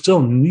they were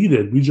still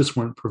needed, we just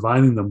weren't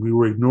providing them. We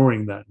were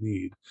ignoring that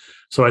need.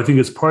 So I think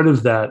as part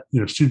of that,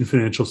 student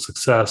financial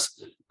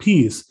success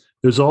piece,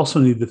 there's also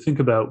need to think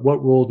about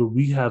what role do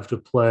we have to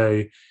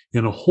play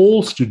in a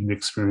whole student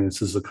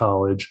experience as a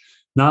college,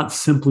 not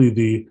simply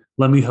the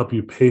let me help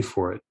you pay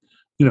for it.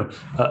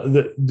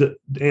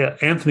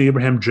 Anthony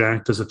Abraham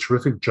Jack does a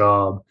terrific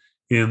job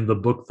in the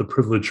book The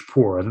Privileged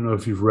Poor. I don't know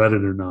if you've read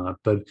it or not,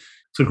 but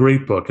it's a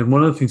great book. And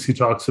one of the things he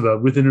talks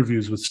about with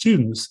interviews with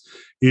students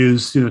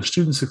is,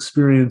 students'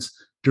 experience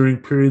during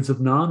periods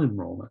of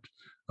non-enrollment.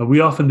 We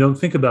often don't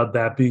think about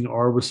that being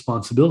our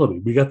responsibility.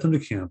 We get them to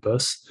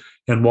campus,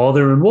 and while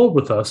they're enrolled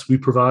with us, we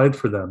provide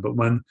for them. But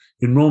when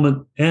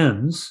enrollment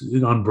ends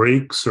on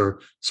breaks or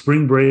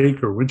spring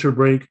break or winter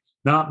break,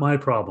 not my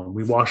problem.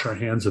 We wash our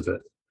hands of it.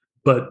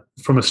 But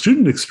from a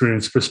student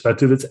experience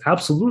perspective, it's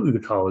absolutely the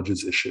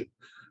college's issue,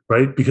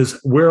 right? Because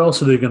where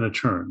else are they going to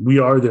turn? We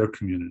are their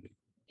community.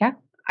 Yeah.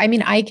 I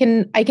mean, I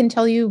can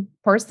tell you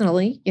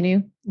personally,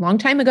 long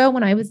time ago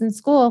when I was in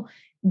school,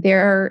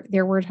 there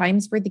were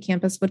times where the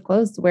campus would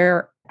close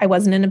where I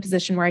wasn't in a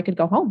position where I could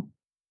go home.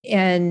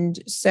 And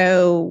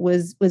so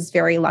was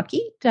very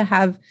lucky to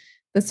have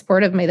the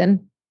support of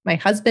my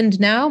husband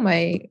now,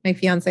 my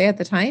fiance at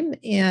the time,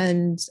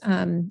 and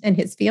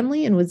his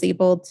family, and was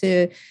able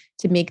to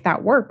make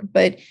that work.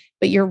 But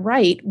you're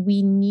right.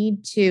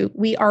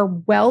 We are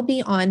well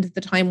beyond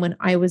the time when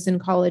I was in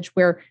college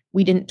where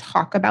we didn't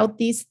talk about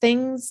these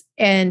things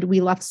and we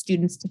left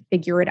students to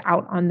figure it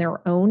out on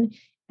their own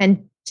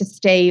and to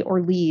stay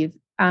or leave.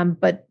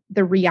 But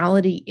the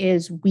reality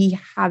is we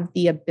have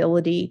the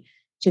ability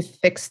to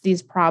fix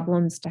these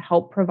problems, to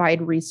help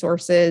provide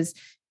resources,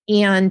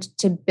 and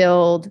to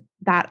build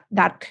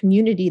that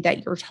community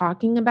that you're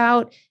talking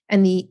about.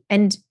 And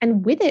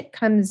with it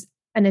comes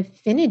an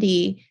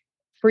affinity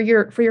for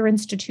your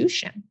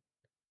institution.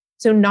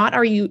 So not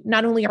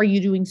only are you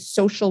doing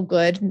social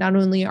good, not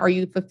only are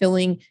you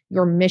fulfilling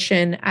your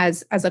mission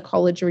as a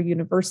college or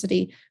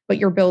university, but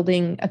you're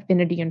building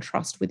affinity and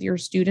trust with your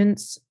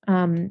students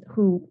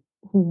who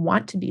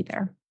want to be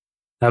there.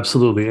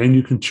 Absolutely. And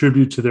you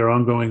contribute to their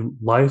ongoing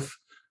life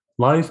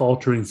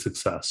altering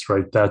success,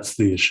 right? That's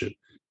the issue.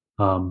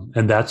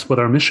 And that's what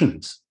our mission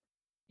is.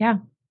 Yeah.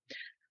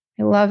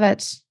 I love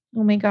it.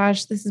 Oh my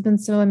gosh, this has been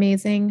so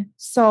amazing.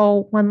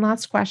 So one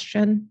last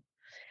question.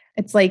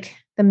 It's like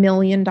the $1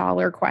 million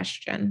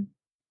question.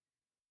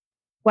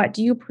 What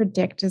do you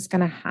predict is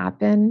going to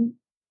happen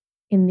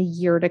in the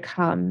year to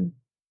come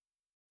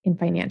in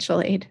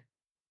financial aid?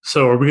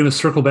 So are we going to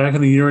circle back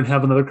in a year and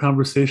have another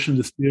conversation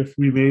to see if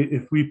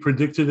we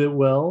predicted it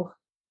well?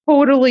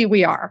 Totally,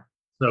 we are.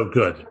 So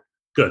good.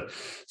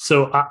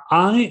 So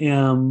I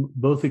am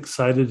both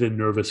excited and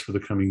nervous for the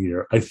coming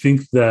year. I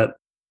think that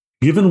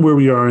given where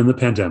we are in the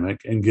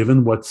pandemic and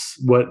given what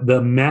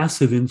the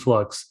massive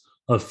influx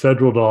of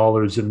federal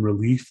dollars and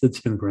relief that's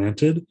been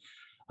granted,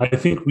 I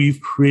think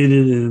we've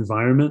created an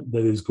environment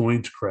that is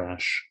going to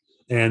crash.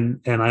 And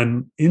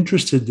I'm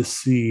interested to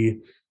see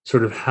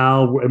sort of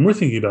how, and we're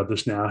thinking about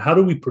this now, how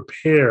do we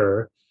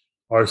prepare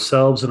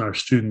ourselves and our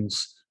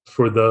students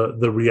for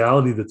the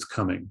reality that's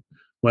coming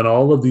when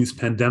all of these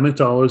pandemic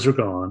dollars are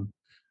gone,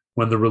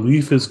 when the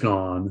relief is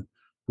gone?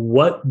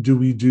 What do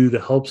we do to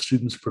help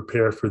students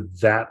prepare for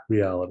that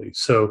reality?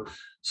 So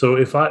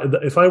if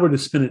I were to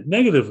spin it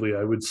negatively,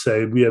 I would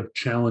say we have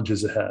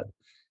challenges ahead.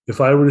 If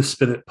I were to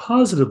spin it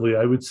positively,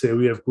 I would say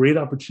we have great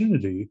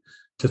opportunity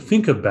to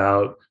think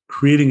about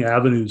creating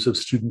avenues of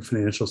student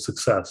financial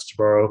success, to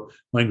borrow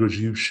language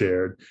you've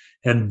shared.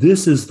 And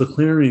this is the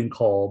clarion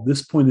call.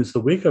 This point is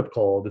the wake-up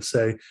call to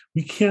say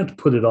we can't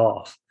put it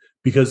off,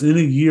 because in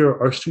a year,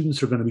 our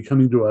students are going to be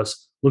coming to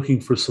us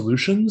looking for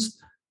solutions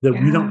that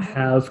we don't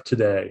have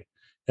today.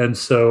 And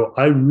so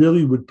I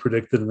really would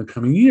predict that in the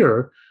coming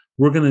year,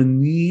 we're going to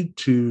need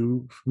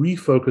to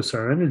refocus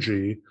our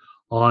energy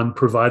on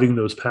providing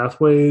those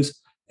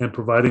pathways and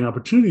providing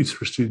opportunities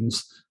for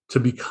students to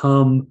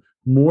become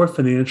more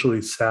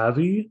financially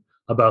savvy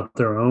about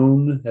their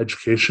own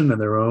education and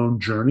their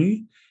own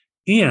journey,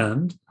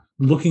 and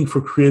looking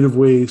for creative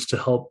ways to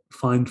help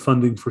find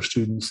funding for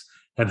students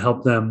and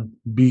help them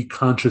be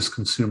conscious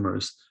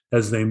consumers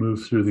as they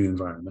move through the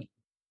environment.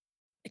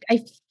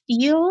 I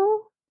feel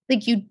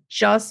like you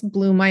just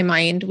blew my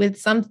mind with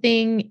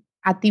something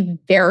at the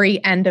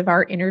very end of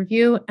our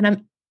interview. And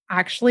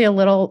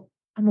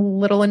I'm I'm a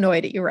little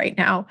annoyed at you right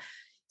now.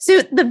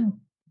 So the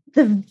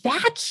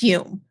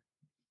vacuum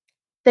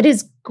that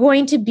is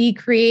going to be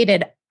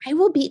created, I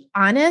will be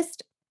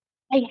honest,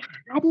 I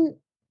hadn't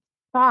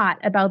thought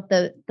about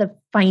the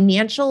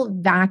financial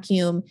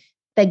vacuum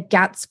that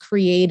gets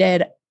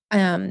created,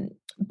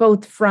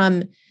 both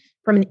from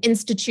an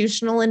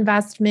institutional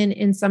investment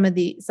in some of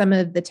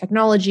the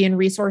technology and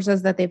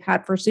resources that they've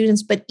had for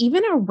students, but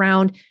even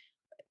around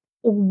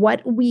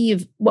what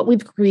we've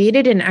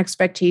created in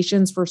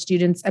expectations for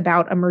students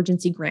about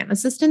emergency grant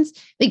assistance.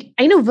 Like,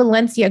 I know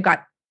Valencia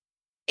got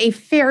a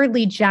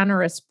fairly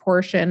generous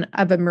portion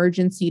of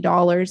emergency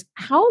dollars.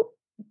 How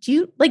do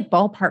you, like,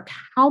 ballpark,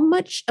 how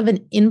much of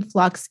an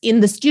influx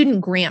in the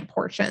student grant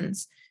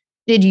portions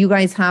did you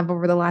guys have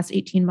over the last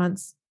 18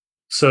 months?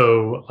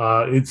 So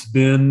it's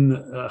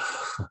been,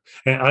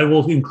 and I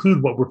will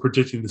include what we're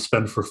predicting to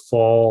spend for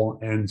fall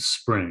and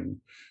spring.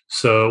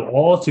 So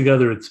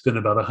altogether, it's been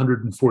about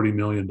 $140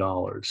 million.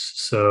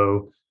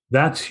 So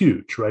that's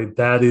huge, right?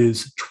 That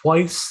is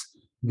twice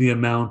the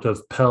amount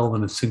of Pell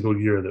in a single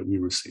year that we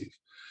receive.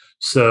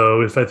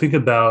 So if I think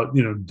about,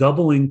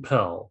 doubling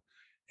Pell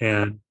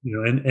and,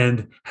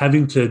 and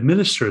having to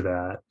administer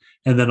that,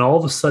 and then all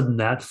of a sudden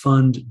that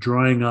fund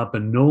drying up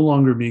and no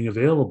longer being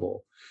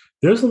available,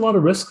 there's a lot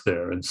of risk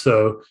there. And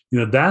so,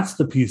 that's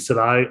the piece that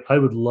I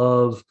would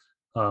love,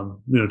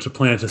 to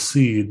plant a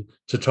seed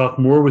to talk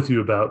more with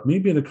you about,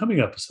 maybe in a coming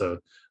episode,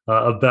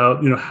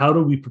 about, how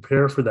do we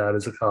prepare for that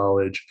as a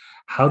college?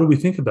 How do we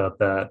think about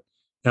that?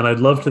 And I'd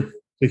love to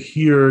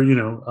hear,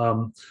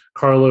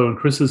 Carlo and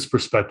Chris's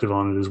perspective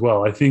on it as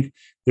well. I think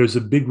there's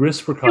a big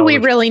risk for college. Do we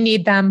really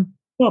need them?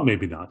 Well,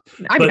 maybe not.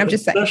 I mean, I'm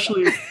just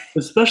saying.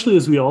 Especially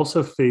as we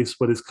also face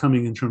what is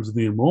coming in terms of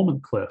the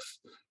enrollment cliff.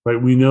 Right,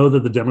 we know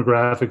that the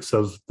demographics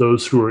of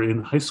those who are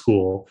in high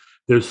school,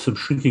 there's some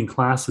shrinking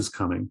classes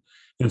coming,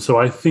 and so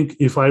I think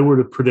if I were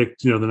to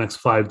predict, the next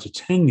 5 to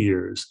 10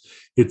 years,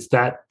 it's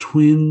that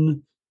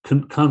twin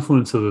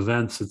confluence of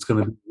events that's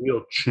going to be a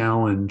real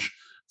challenge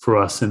for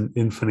us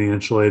in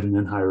financial aid and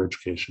in higher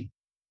education.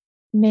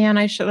 Man,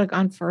 I should have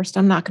gone first.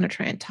 I'm not going to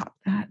try and top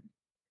that.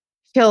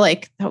 I feel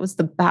like that was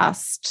the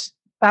best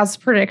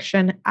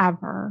prediction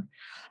ever.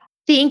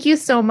 Thank you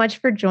so much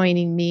for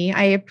joining me.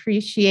 I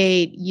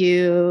appreciate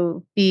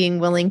you being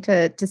willing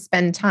to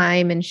spend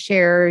time and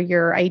share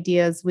your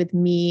ideas with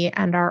me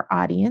and our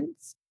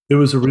audience. It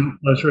was a real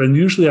pleasure. And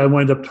usually I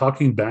wind up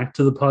talking back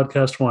to the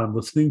podcast while I'm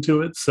listening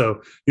to it.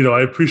 So,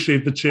 I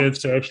appreciate the chance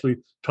to actually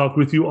talk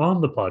with you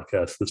on the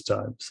podcast this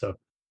time. So,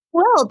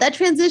 well, that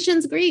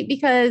transition's great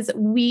because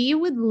we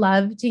would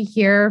love to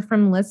hear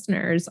from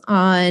listeners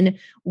on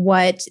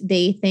what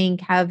they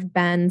think have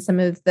been some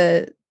of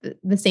the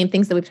same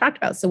things that we've talked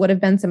about. So what have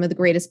been some of the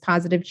greatest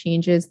positive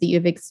changes that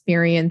you've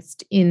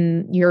experienced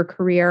in your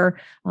career?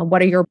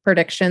 What are your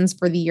predictions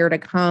for the year to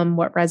come?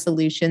 What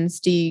resolutions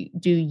do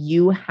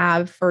you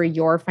have for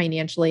your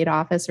financial aid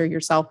office or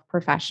yourself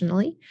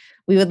professionally?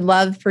 We would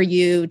love for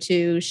you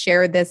to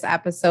share this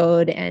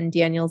episode and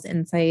Daniel's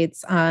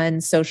insights on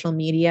social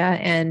media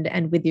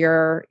and with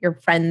your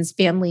friends,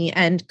 family,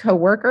 and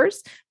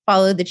coworkers.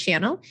 Follow the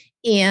channel.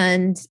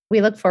 And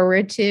we look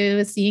forward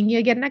to seeing you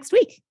again next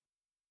week.